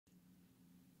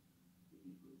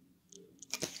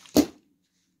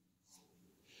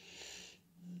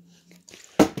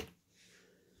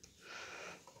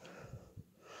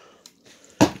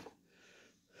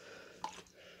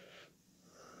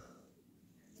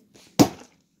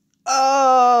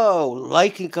go.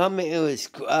 Like and comment and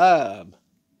subscribe.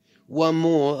 One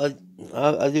more,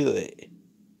 I'll do it.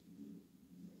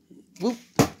 Whoop.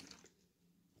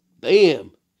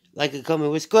 Bam. Like and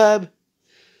comment and subscribe.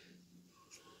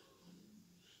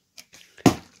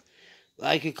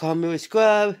 Like and comment and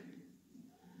subscribe.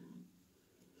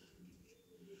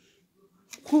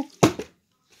 Whoop.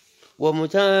 One more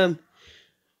time.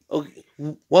 Okay.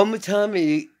 One more time.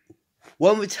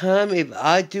 If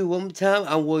I do one more time,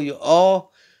 I want you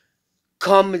all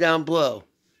comment down below.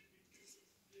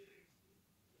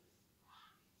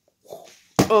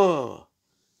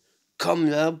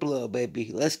 Comment down below,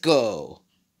 baby. Let's go.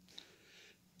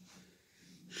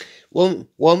 One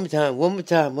more time.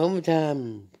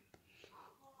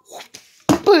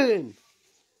 Boom.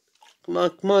 Come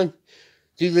on.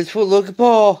 Do this for Logan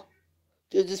Paul.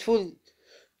 Do this for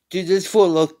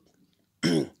look.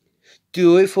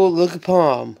 Do it for Logan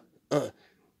Palm.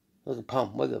 Logan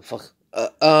Palm. What the fuck?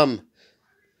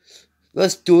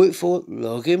 Let's do it for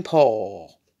Logan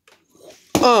Paul.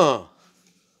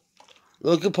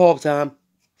 Logan Paul time.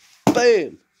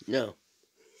 Boom. No.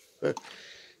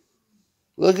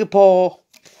 Logan Paul.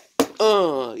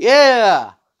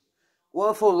 Yeah.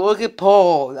 What for Logan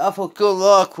Paul? I for good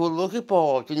luck for Logan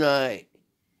Paul tonight.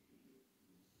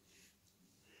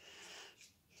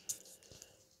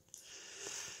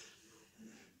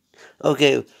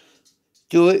 Okay.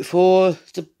 Do it for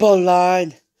the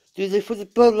bloodline. Do this for the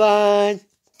bloodline.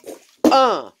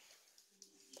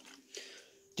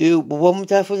 Do one more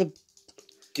time for the.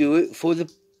 Do it for the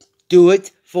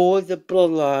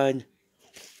bloodline.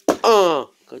 God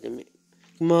damn it.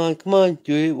 Come on.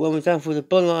 Do it one more time for the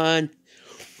bloodline.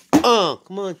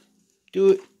 Come on.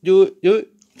 Do it.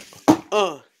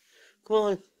 Come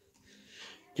on.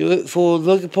 Do it for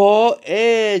Logan Paul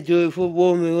and do it for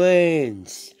Roman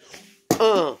Reigns.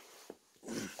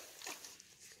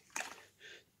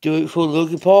 Do it for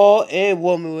Logan Paul and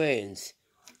Roman Reigns.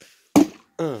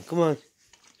 Come on.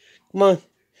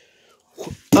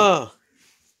 Oh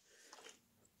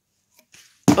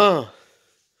God.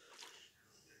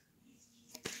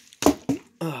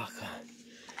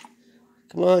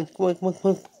 Come on.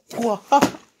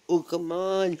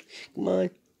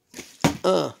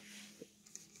 Oh,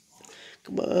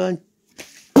 come on.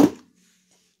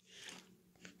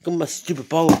 Come on, stupid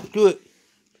ball. Do it.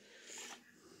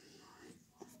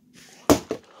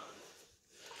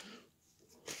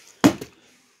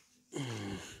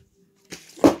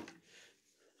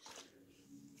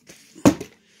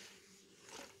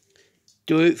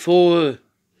 Do it for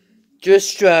Trish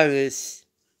Stratus.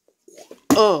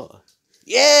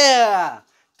 Yeah.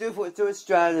 Do it for Trish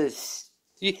Stratus.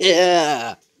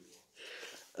 Yeah.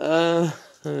 Alright.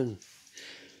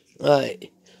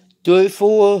 Do it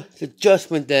for the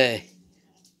Judgment Day.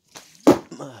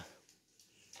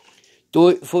 Do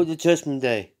it for the Judgment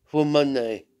Day. For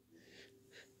Monday.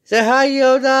 Say hi,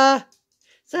 Yoda.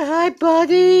 Say hi,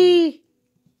 buddy.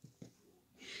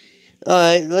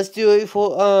 Alright, let's do it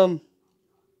for,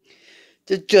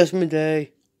 the Judgment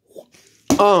Day.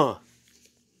 Do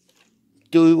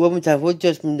it one more time for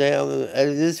Judgment Day. I'm gonna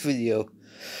edit this video.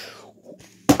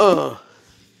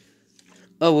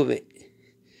 With it.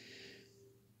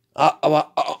 I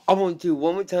want to do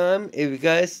one more time if you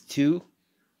guys to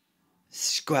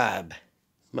subscribe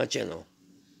my channel.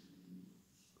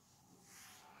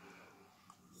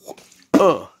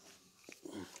 Come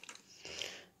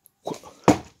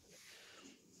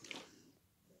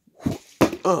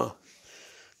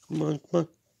on.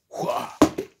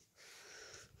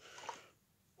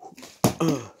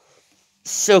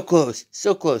 So close.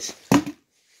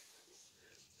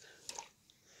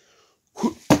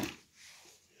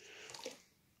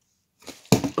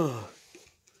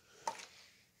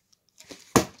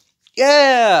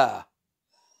 Yeah!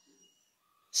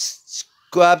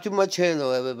 Subscribe to my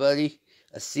channel, everybody.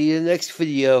 I'll see you in the next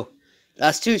video.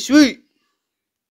 That's too sweet.